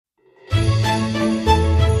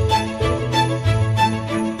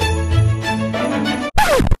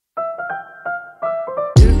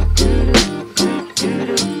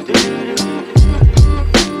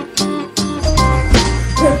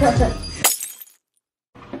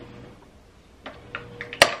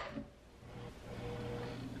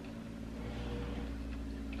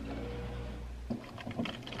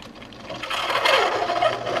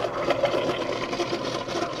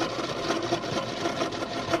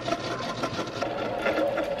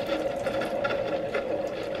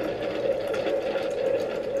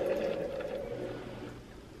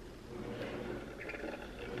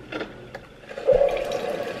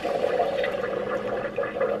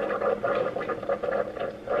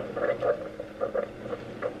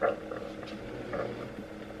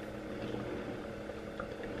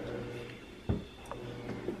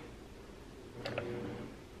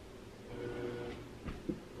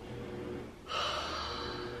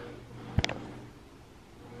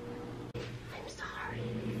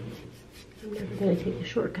gonna take the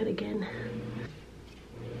shortcut again.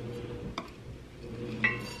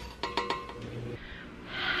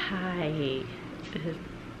 Hi.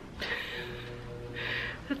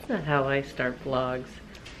 That's not how I start vlogs.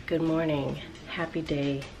 Good morning. Happy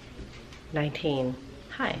day 19.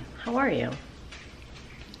 Hi, how are you?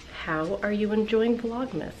 How are you enjoying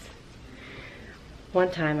Vlogmas? One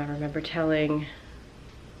time I remember telling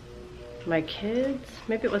my kids,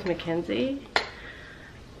 maybe it was Mackenzie,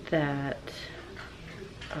 that,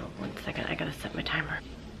 oh, 1 second, I gotta set my timer.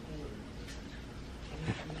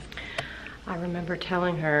 I remember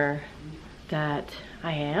telling her that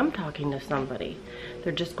I am talking to somebody.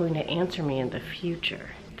 They're just going to answer me in the future.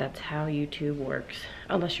 That's how YouTube works,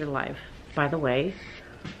 unless you're live. By the way,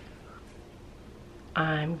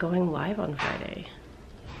 I'm going live on Friday.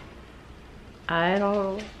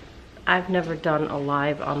 I've never done a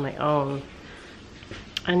live on my own.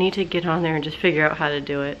 I need to get on there and just figure out how to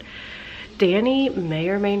do it. Danny may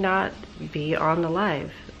or may not be on the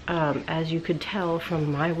live. As you could tell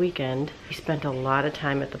from my weekend, he spent a lot of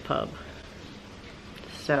time at the pub.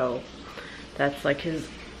 So that's like his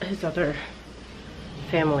other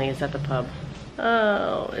family is at the pub.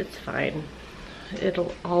 Oh, it's fine.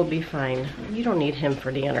 It'll all be fine. You don't need him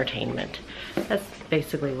for the entertainment. That's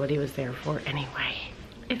basically what he was there for anyway.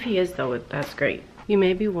 If he is though, that's great. You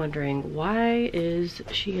may be wondering, why is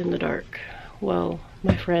she in the dark? Well,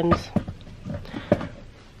 my friends,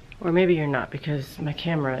 or maybe you're not, because my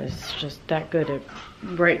camera is just that good at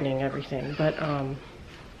brightening everything. But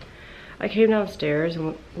I came downstairs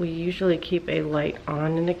and we usually keep a light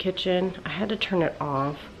on in the kitchen. I had to turn it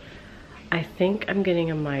off. I think I'm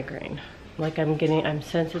getting a migraine. Like I'm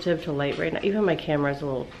sensitive to light right now. Even my camera is a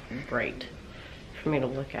little bright for me to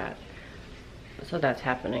look at. So that's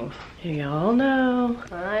happening. Y'all know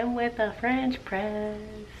I'm with a French press.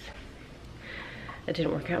 It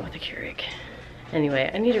didn't work out with the Keurig. Anyway,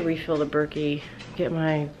 I need to refill the Berkey, get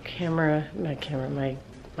my camera,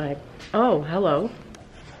 oh, hello.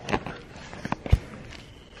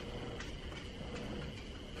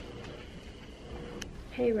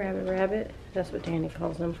 Hey, rabbit. That's what Danny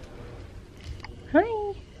calls him.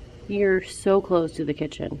 Hi. You're so close to the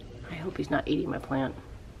kitchen. I hope he's not eating my plant.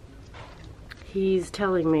 He's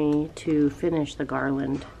telling me to finish the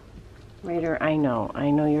garland. Later, I know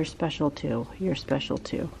you're special too. You're special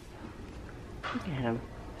too. Look at him.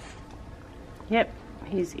 Yep,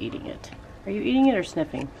 he's eating it. Are you eating it or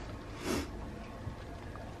sniffing?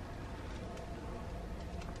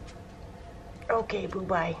 Okay,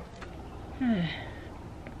 boo-bye.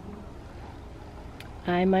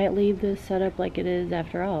 I might leave this setup like it is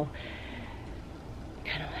after all.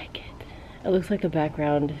 Kind of like it. It looks like the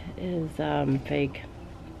background is fake.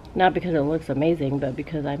 Not because it looks amazing, but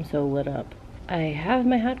because I'm so lit up. I have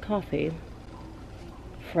my hot coffee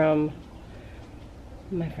from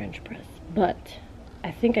my French press, but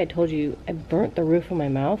I think I told you I burnt the roof of my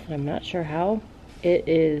mouth, and I'm not sure how. It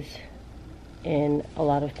is in a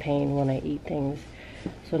lot of pain when I eat things.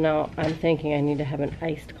 So now I'm thinking I need to have an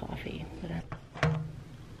iced coffee.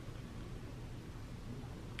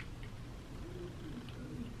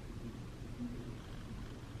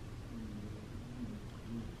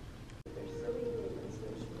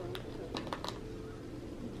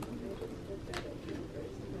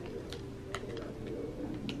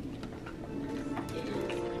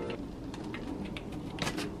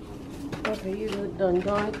 Okay, you done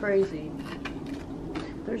gone crazy.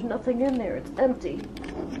 There's nothing in there, it's empty.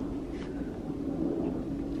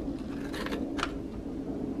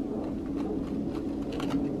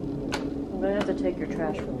 I'm gonna have to take your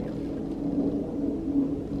trash from you.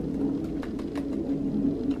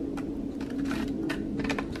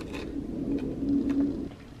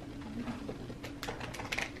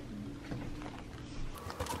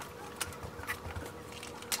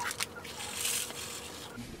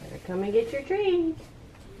 Come and get your treat.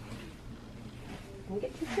 Come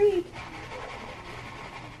get your treat.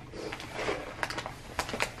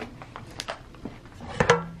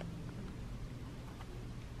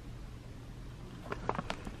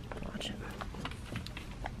 Watch it.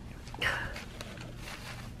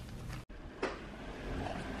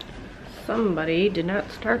 Somebody did not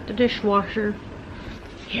start the dishwasher.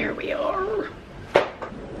 Here we are.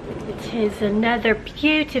 It is another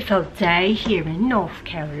beautiful day here in North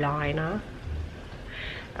Carolina.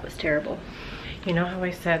 That was terrible. You know how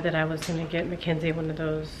I said that I was gonna get Mackenzie one of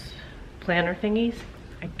those planner thingies?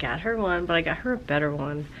 I got her one, but I got her a better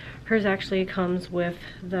one. Hers actually comes with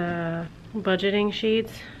the budgeting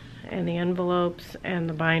sheets and the envelopes and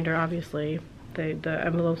the binder, obviously. The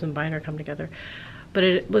envelopes and binder come together. But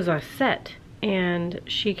it was a set, and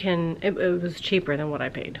she can, it was cheaper than what I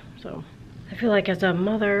paid, so. I feel like as a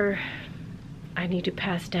mother, I need to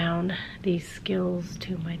pass down these skills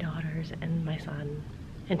to my daughters and my son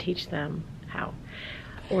and teach them how.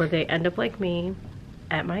 Or they end up like me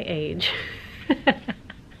at my age.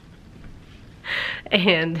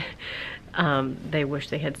 And they wish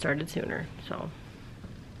they had started sooner. So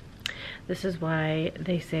this is why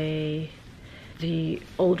they say the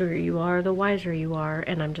older you are, the wiser you are,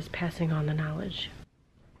 and I'm just passing on the knowledge.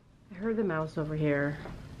 I heard the mouse over here,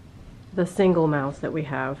 the single mouse that we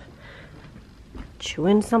have,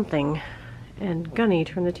 chewing something, and Gunny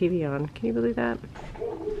turned the TV on. Can you believe that?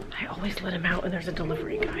 I always let him out and there's a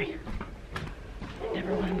delivery guy. I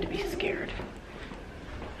never want him to be scared.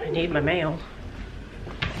 I need my mail.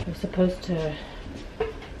 I'm supposed to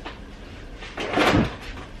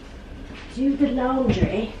do the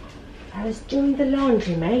laundry. I was doing the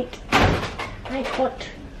laundry, mate. I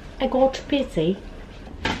got busy.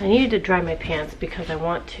 I needed to dry my pants because I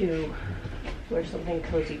want to wear something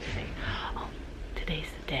cozy today. Oh, today's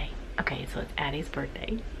the day. Okay, so it's Addie's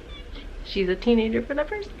birthday. She's a teenager for the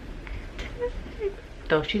first time.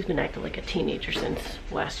 Though she's been acting like a teenager since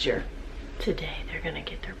last year. Today they're gonna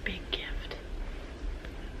get their big gift.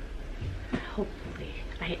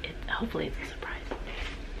 Hopefully it's a surprise.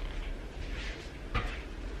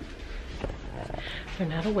 They're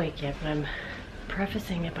not awake yet, but I'm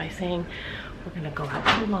prefacing it by saying we're gonna go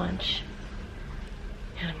out for lunch.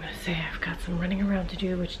 And I'm gonna say I've got some running around to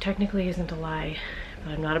do, which technically isn't a lie,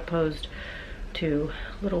 but I'm not opposed to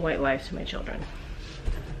little white lies to my children.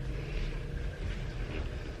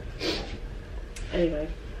 Anyway,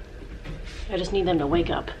 I just need them to wake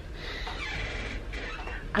up.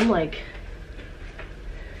 I'm like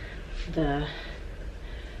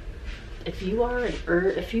if you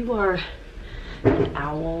are an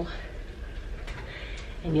owl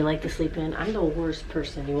and you like to sleep in, I'm the worst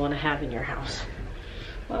person you want to have in your house.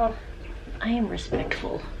 Well, I am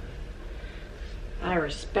respectful. I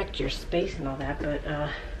respect your space and all that, but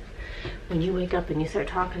when you wake up and you start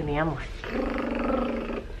talking to me, I'm like,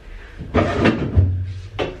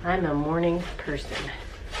 I'm a morning person,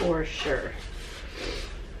 for sure.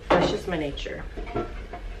 That's just my nature.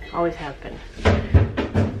 Always have been.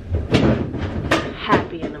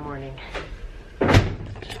 Happy in the morning.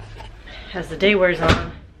 As the day wears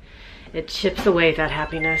on, it chips away that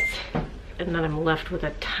happiness, and then I'm left with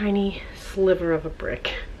a tiny sliver of a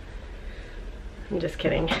brick. I'm just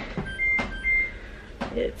kidding.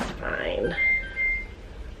 It's fine.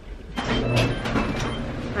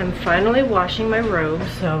 I'm finally washing my robe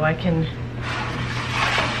so I can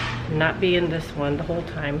not be in this one the whole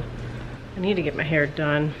time. I need to get my hair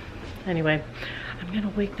done. Anyway, I'm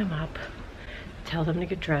gonna wake them up, tell them to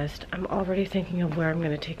get dressed. I'm already thinking of where I'm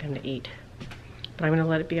gonna take them to eat. But I'm gonna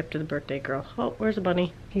let it be up to the birthday girl. Oh, where's the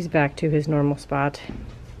bunny? He's back to his normal spot.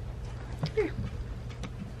 Come here.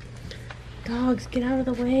 Dogs, get out of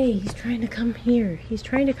the way. He's trying to come here. He's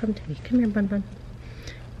trying to come to me. Come here, Bun Bun.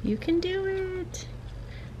 You can do it.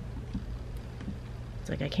 It's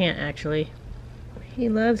like I can't actually. He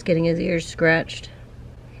loves getting his ears scratched.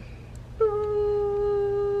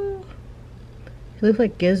 Ooh. He looks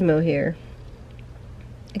like Gizmo here.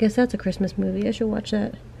 I guess that's a Christmas movie. I should watch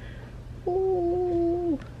that.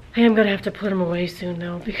 Ooh. I am gonna have to put him away soon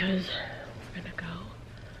though, because we're gonna go.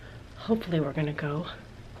 Hopefully we're gonna go.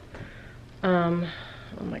 Oh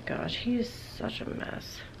my gosh, he is such a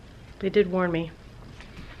mess. They did warn me.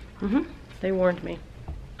 They warned me.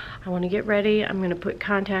 I want to get ready. I'm gonna put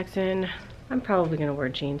contacts in. I'm probably gonna wear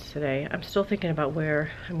jeans today. I'm still thinking about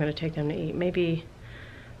where I'm gonna take them to eat. Maybe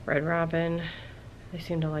Red Robin. They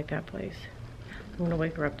seem to like that place. I'm gonna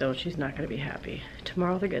wake her up though. She's not gonna be happy.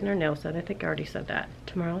 Tomorrow they're getting their nails done. I think I already said that.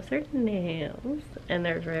 Tomorrow's their nails, and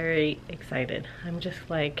they're very excited. I'm just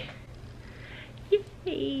like,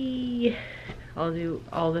 yay! I'll do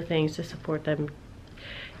all the things to support them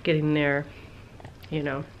getting their, you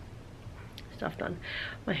know, stuff done.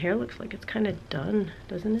 My hair looks like it's kind of done,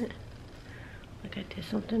 doesn't it? Like I did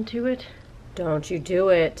something to it. Don't you do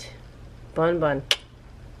it, Bun Bun.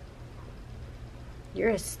 You're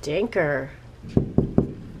a stinker.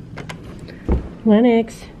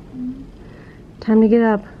 Lennox, time to get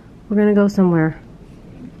up. We're gonna go somewhere.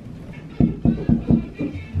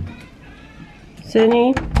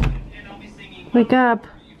 Sydney, wake up.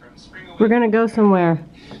 We're gonna go somewhere.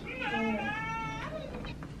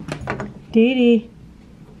 Dee Dee.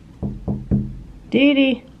 Dee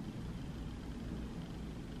Dee.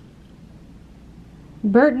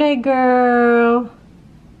 Birthday girl.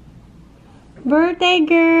 Birthday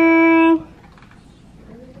girl.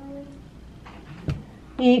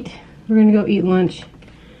 Eat. We're gonna go eat lunch.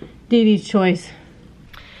 Dee Dee's choice.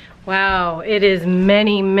 Wow, it is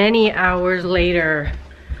many, many hours later.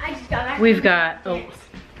 I just got back. We've got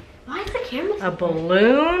Why is the camera so a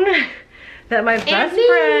balloon that my best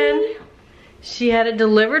friend, she had it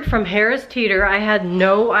delivered from Harris Teeter. I had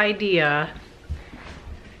no idea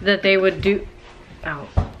that they would do, ow.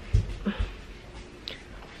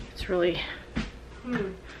 It's really,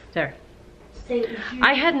 there.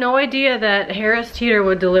 I had no idea that Harris Teeter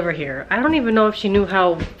would deliver here. I don't even know if she knew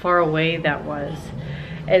how far away that was.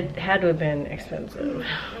 It had to have been expensive.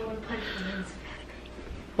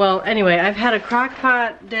 Well, anyway, I've had a crock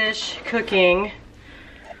pot dish cooking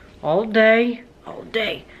all day.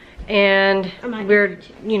 And we're,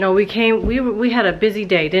 you know, we had a busy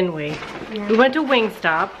day, didn't we? Yeah. We went to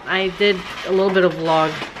Wingstop. I did a little bit of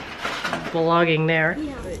vlogging there.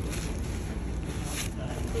 Yeah.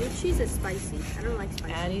 Cheese is spicy. I don't like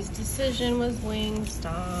spicy. Addie's decision was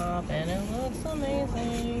Wingstop, and it looks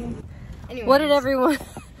amazing. Anyways. What did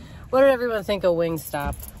everyone think of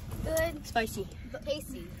Wingstop? Good. Spicy.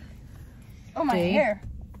 Tasty. Oh, my hair.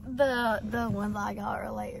 The ones I got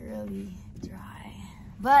are like really dry.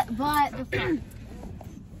 But the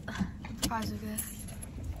fries are good.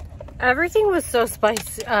 Everything was so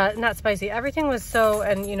spicy, not spicy. Everything was so,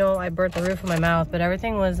 and you know, I burnt the roof of my mouth, but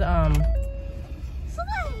everything was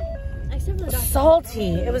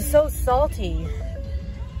salty. It was so salty.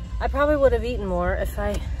 I probably would have eaten more if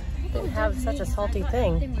I didn't have such a salty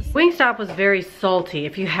thing. Wingstop was very salty.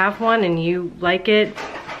 If you have one and you like it,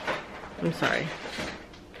 I'm sorry.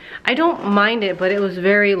 I don't mind it, but it was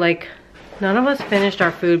very like, none of us finished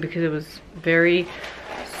our food because it was very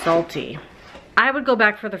salty. I would go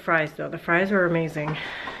back for the fries though. The fries were amazing.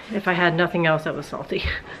 If I had nothing else that was salty.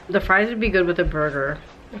 The fries would be good with a burger.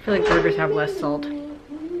 I feel like burgers have less salt.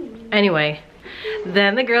 Anyway,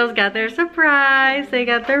 then the girls got their surprise. They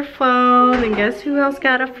got their phone, and guess who else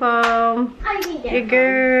got a phone? Your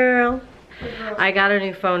girl. I got a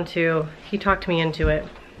new phone too. He talked me into it.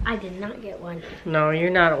 I did not get one. No, you're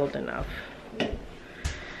not old enough.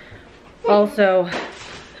 Also,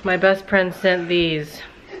 my best friend sent these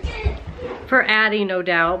for Addie, no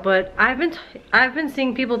doubt, but I've been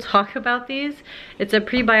seeing people talk about these. It's a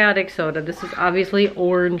prebiotic soda. This is obviously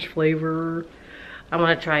orange flavor. I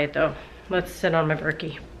want to try it though. Let's sit on my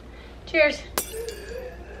Berkey. Cheers.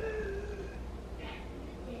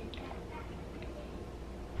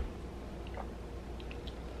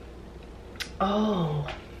 Oh.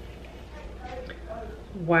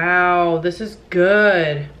 Wow, this is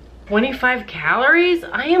good. 25 calories?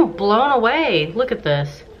 I am blown away. Look at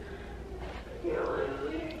this.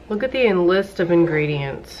 Look at the list of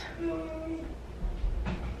ingredients.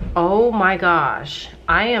 Oh my gosh,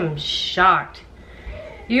 I am shocked.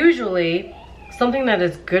 Usually, something that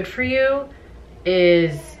is good for you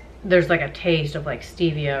is there's like a taste of like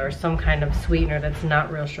stevia or some kind of sweetener that's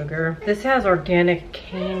not real sugar. This has organic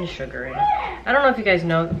cane sugar in it. I don't know if you guys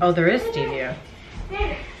know. Oh, there is stevia. You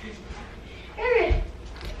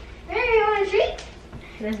want a treat?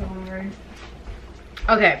 There's one word.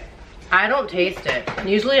 Okay, I don't taste it.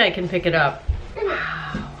 Usually I can pick it up.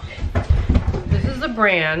 Wow. This is the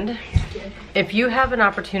brand. If you have an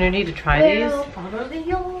opportunity to try these,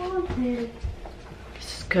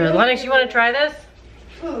 this is good. Lennox, you want to try this?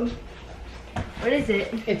 What is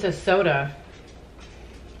it? It's a soda,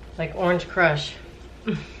 like Orange Crush.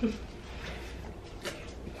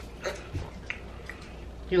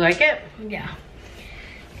 You like it? Yeah.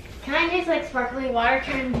 Kind of tastes like sparkling water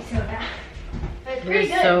turned into soda. But it's pretty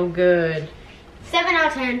good. So good. 7 out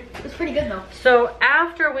of 10. It's pretty good though. So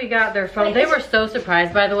after we got their phone, they were so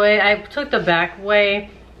surprised, by the way. I took the back way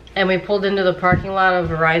and we pulled into the parking lot of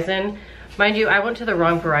Verizon. Mind you, I went to the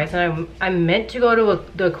wrong Verizon. I meant to go to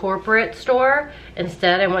the corporate store.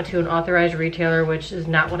 Instead, I went to an authorized retailer, which is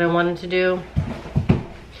not what I wanted to do.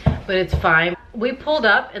 But it's fine. We pulled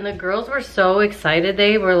up and the girls were so excited.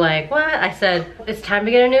 They were like, what? I said, it's time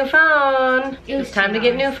to get a new phone. It's time to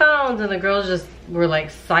get new phones. And the girls just were like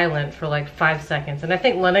silent for like 5 seconds. And I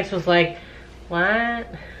think Lennox was like, what?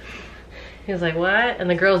 He was like, what? And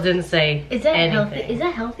the girls didn't say anything. Healthy? Is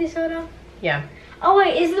that healthy soda? Yeah. Oh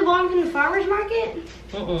wait, is it the one from the farmer's market?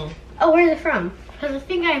 Mm-mm. Oh, where's it from? Because I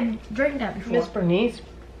think I drank that before. Miss Bernice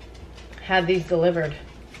had these delivered.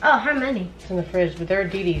 Oh, how many? It's in the fridge, but they're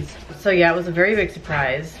Dee. So yeah, it was a very big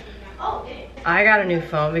surprise. Oh, okay. I got a new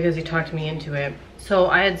phone because he talked me into it. So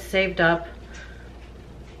I had saved up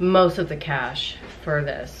most of the cash for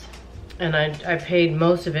this. And I paid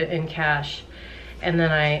most of it in cash. And then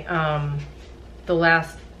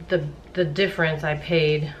the difference I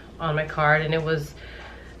paid on my card, and it was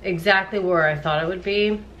exactly where I thought it would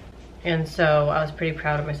be. And so I was pretty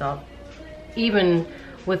proud of myself. Even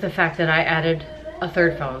with the fact that I added a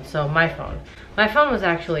third phone, so my phone. My phone was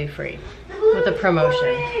actually free with a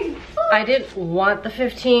promotion. I didn't want the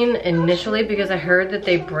 15 initially because I heard that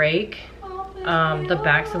they break. The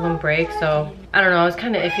backs of them break, so I don't know. I was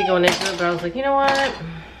kind of iffy going into it, but I was like, you know what?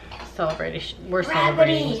 We're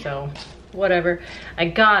celebrating, so whatever. I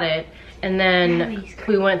got it, and then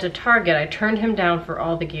we went to Target. I turned him down for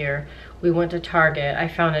all the gear. We went to Target. I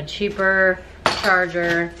found a cheaper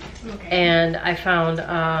charger, and I found,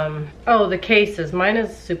 oh, the cases. Mine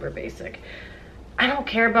is super basic. I don't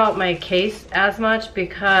care about my case as much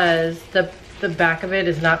because the back of it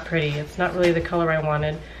is not pretty. It's not really the color I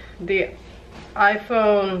wanted. The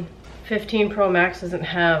iPhone 15 Pro Max doesn't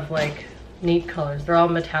have like neat colors. They're all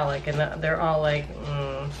metallic and they're all like,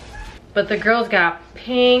 But the girls got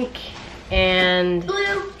pink and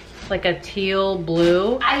blue, like a teal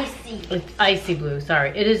blue. Icy. It's icy blue,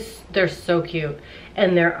 sorry. They're so cute.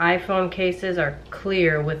 And their iPhone cases are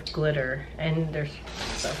clear with glitter and they're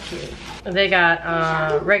so cute. They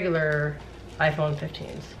got regular iPhone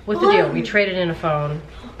 15s. What's the deal? We traded in a phone.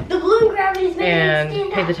 The balloon gravity's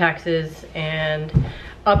and paid the taxes and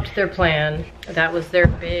upped their plan. That was their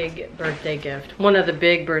big birthday gift. One of the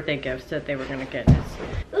big birthday gifts that they were gonna get.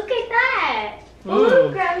 Look at that!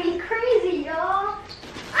 Balloon gravity crazy, y'all.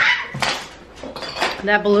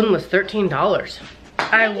 That balloon was $13.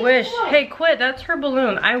 I wish, hey quit, that's her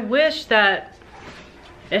balloon. I wish that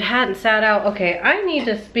it hadn't sat out. Okay, I need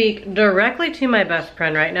to speak directly to my best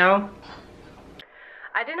friend right now.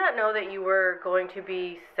 I did not know that you were going to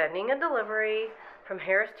be sending a delivery from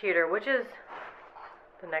Harris Teeter, which is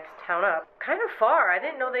the next town up. Kind of far. I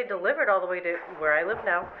didn't know they delivered all the way to where I live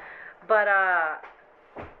now. But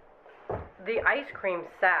the ice cream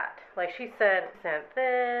sat. Like she said, sent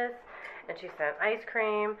this, and she sent ice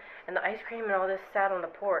cream, and the ice cream and all this sat on the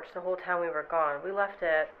porch the whole time we were gone. We left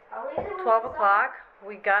at 12 o'clock.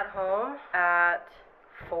 We got home at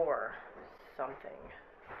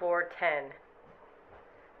 4:10.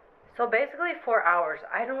 So basically 4 hours.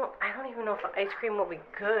 I don't even know if the ice cream will be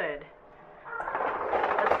good.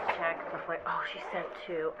 Let's check the flavor. Oh, she sent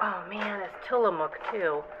 2. Oh man, it's Tillamook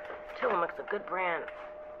too. Tillamook's a good brand.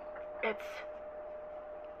 It's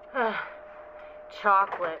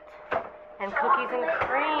chocolate and cookies and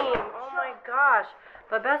cream. Oh my gosh.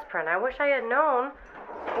 But best friend, I wish I had known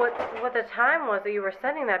what the time was that you were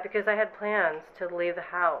sending that, because I had plans to leave the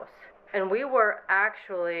house. And we were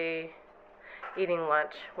actually eating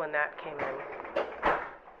lunch when that came in.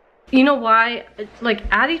 You know why? Like,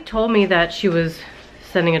 Addie told me that she was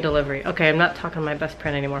sending a delivery. Okay, I'm not talking to my best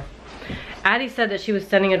friend anymore. Addie said that she was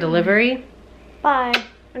sending a delivery. Bye.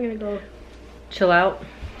 I'm gonna go chill out.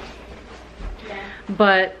 Yeah.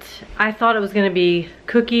 But I thought it was gonna be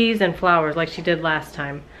cookies and flowers like she did last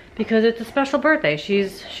time, because it's a special birthday.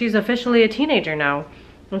 She's officially a teenager now.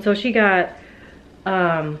 And so she got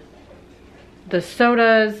the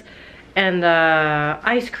sodas and the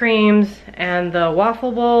ice creams and the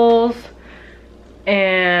waffle bowls,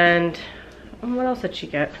 and what else did she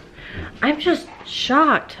get? I'm just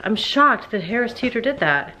shocked. I'm shocked that Harris Teeter did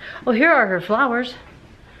that. Oh, here are her flowers.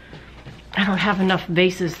 I don't have enough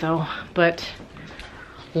vases though, but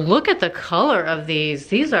look at the color of these.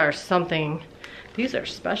 These are something, these are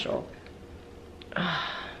special.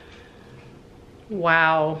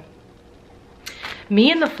 Wow. Me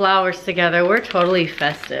and the flowers together, we're totally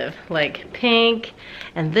festive. Like pink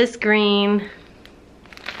and this green.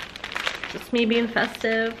 Just me being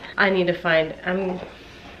festive. I need to find, I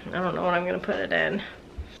don't know what I'm gonna put it in.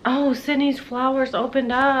 Oh, Sydney's flowers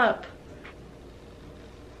opened up.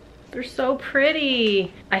 They're so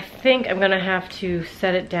pretty. I think I'm gonna have to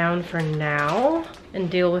set it down for now and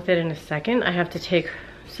deal with it in a second. I have to take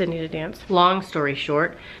Sydney to dance. Long story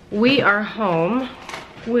short, we are home.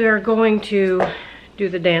 We are going to do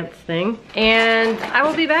the dance thing, and I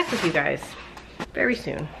will be back with you guys very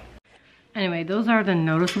soon. Anyway, those are the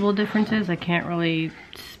noticeable differences. I can't really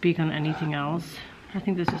speak on anything else. I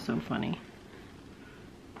think this is so funny.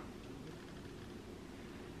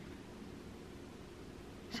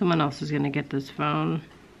 Someone else is gonna get this phone.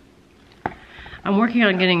 I'm working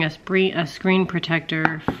on getting a screen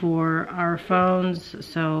protector for our phones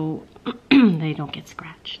so they don't get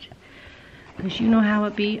scratched. Because you know how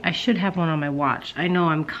it be. I should have one on my watch. I know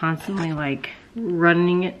I'm constantly like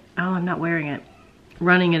running it. Oh, I'm not wearing it.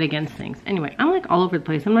 Running it against things. Anyway, I'm like all over the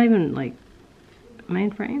place. I'm not even like, am I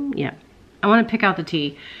in frame? Yeah. I want to pick out the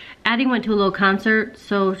tea. Addie went to a little concert,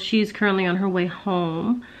 so she's currently on her way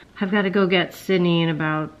home. I've got to go get Sydney in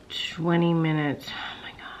about 20 minutes. Oh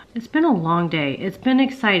my God. It's been a long day. It's been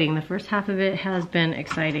exciting. The first half of it has been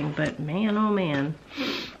exciting, but man, oh man.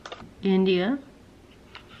 India.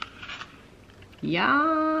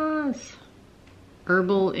 Yes.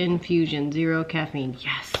 Herbal infusion, 0 caffeine.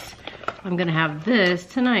 Yes. I'm gonna have this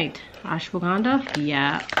tonight. Ashwagandha?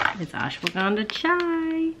 Yeah, it's ashwagandha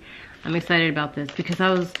chai. I'm excited about this because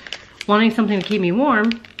I was wanting something to keep me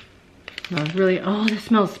warm. I was really, oh, this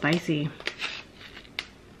smells spicy.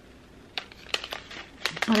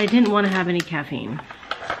 But I didn't want to have any caffeine.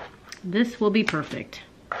 This will be perfect.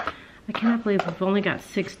 I cannot believe we've only got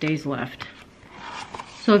 6 days left.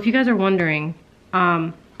 So if you guys are wondering,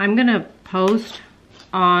 I'm gonna post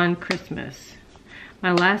on Christmas.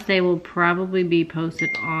 My last day will probably be posted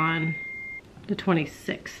on the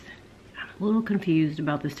 26th. I'm a little confused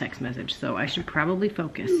about this text message, so I should probably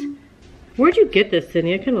focus. Where'd you get this,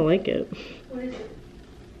 Sydney? I kind of like it. What is it?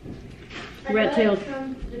 Rat-tailed.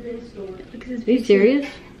 From the bin store. Are you serious?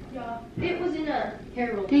 Yeah. It was in a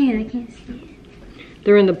Herald. Dang it, I can't see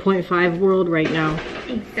They're in the 0.5 world right now.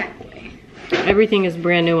 it. Exactly. Everything is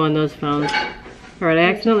brand new on those phones. All right, I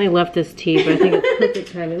accidentally left this tea, but I think it's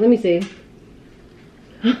perfect timing. Let me see.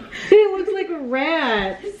 It looks like a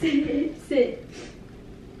rat. Sit.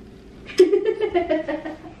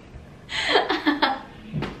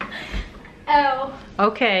 Ow.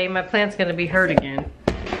 Okay, my plant's gonna be hurt again.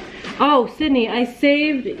 Oh, Sydney, I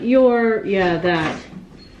saved your, yeah, that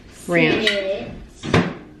ranch.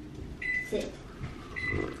 Sit.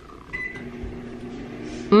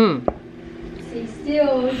 Mmm. Stay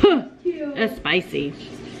still. That's spicy.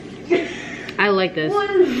 I like this. What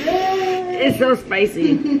is that? It's so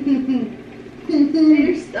spicy.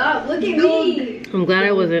 Peter, stop. Look at me. I'm glad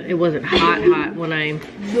it wasn't hot when I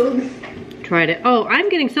tried it. Oh, I'm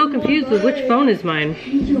getting so confused with which phone is mine.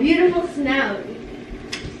 Beautiful snout.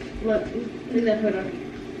 Look at that photo.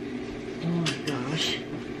 Oh my gosh.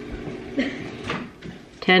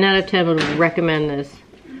 10 out of 10 would recommend this.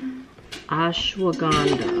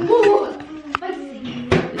 Ashwagandha.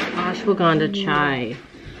 It's ashwagandha chai.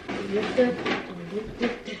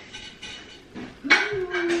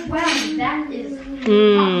 Wow, that is.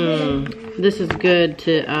 Mmm. This is good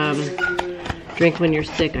to drink when you're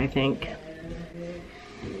sick, I think.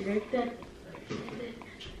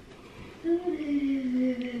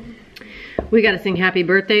 We gotta sing happy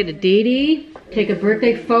birthday to Dee Dee. Take a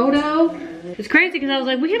birthday photo. It's crazy because I was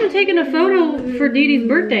like, we haven't taken a photo for Dee Dee's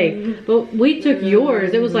birthday. But we took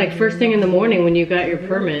yours. It was like first thing in the morning when you got your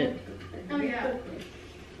permit. Oh yeah.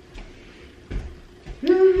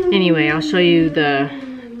 Anyway, I'll show you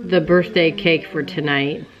the birthday cake for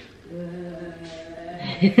tonight.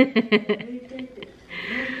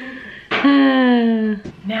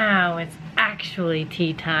 Now it's actually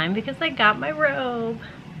tea time because I got my robe.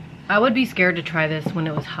 I would be scared to try this when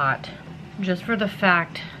it was hot, just for the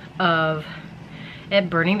fact of it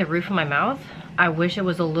burning the roof of my mouth. I wish it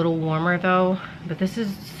was a little warmer though, but this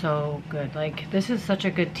is so good. Like, this is such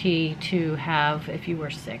a good tea to have if you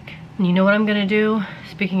were sick. And you know what I'm gonna do?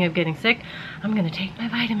 Speaking of getting sick, I'm gonna take my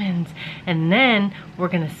vitamins and then we're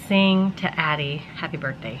gonna sing to Addie happy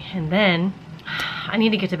birthday. And then I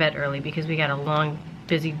need to get to bed early because we got a long,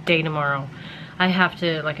 busy day tomorrow. I have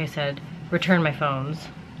to, like I said, return my phones,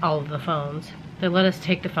 all of the phones. They let us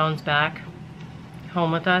take the phones back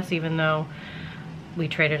home with us even though we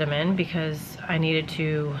traded them in because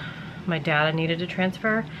my data needed to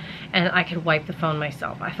transfer and I could wipe the phone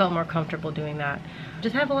myself. I felt more comfortable doing that.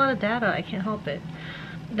 Just have a lot of data, I can't help it.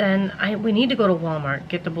 Then we need to go to Walmart,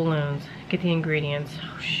 get the balloons, get the ingredients.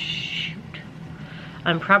 Oh shoot.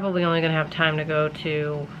 I'm probably only gonna have time to go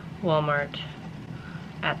to Walmart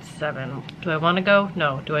at 7. Do I wanna go?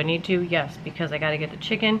 No. Do I need to? Yes, because I gotta get the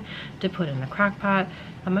chicken to put in the crock pot.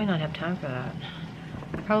 I might not have time for that.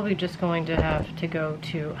 Probably just going to have to go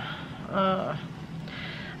to,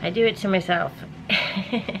 I do it to myself.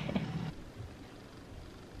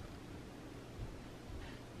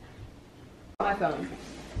 My phone.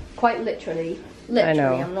 Quite literally. I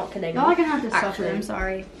know. I'm not kidding. Y'all are gonna have to suffer. Actually. I'm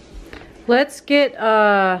sorry. Let's get,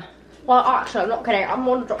 Well, actually, I'm not kidding. I'm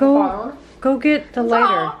gonna drop the phone. go get the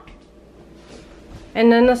lighter.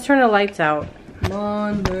 And then let's turn the lights out.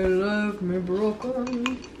 Monday left me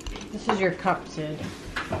broken. This is your cup, Sid.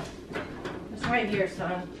 It's right here,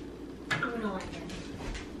 son. I'm gonna like it.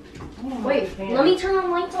 Wait, let me turn the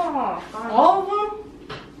lights off. All of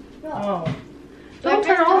them? Oh. Don't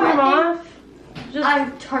turn all of them off. Just,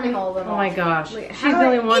 I'm turning all of them oh off. my gosh. Wait, She's the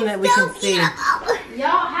only one that we can see. Y'all,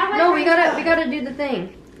 how do I No, turn we gotta do the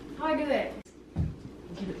thing. How do I do it?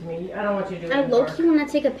 Give it to me. I don't want you to do it I anymore. low-key wanna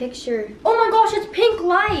take a picture. Oh my gosh, it's pink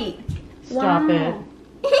light. Stop it.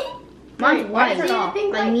 Mine's white. Turn off.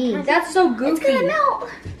 I need. That's so goofy. It's gonna melt.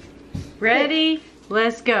 Ready?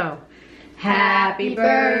 Let's go. Happy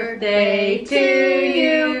birthday to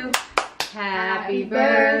you. Happy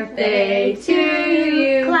birthday to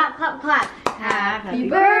you. Clap, clap, clap. Happy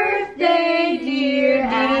birthday, dear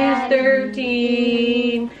Dee's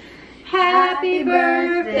 13. Happy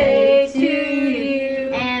birthday to you.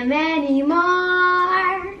 And many more.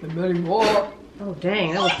 Oh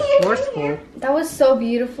dang, that was forceful. That was so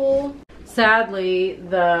beautiful. Sadly,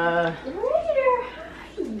 the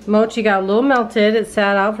mochi got a little melted. It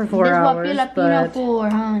sat out for 4 hours. But for,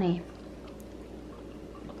 honey.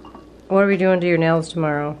 what are we doing to your nails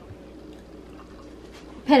tomorrow?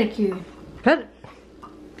 Pedicure.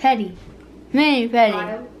 Petty. Mini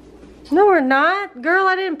petty. No, we're not. Girl,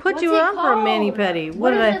 I didn't put you What's it up for a mani called? pedi.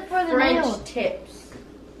 What did is I? it for the French nails? tips.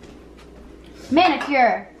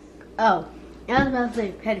 Manicure. Oh. I was about to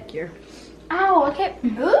say pedicure. Ow, I can't.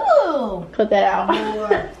 Ooh. Put that out.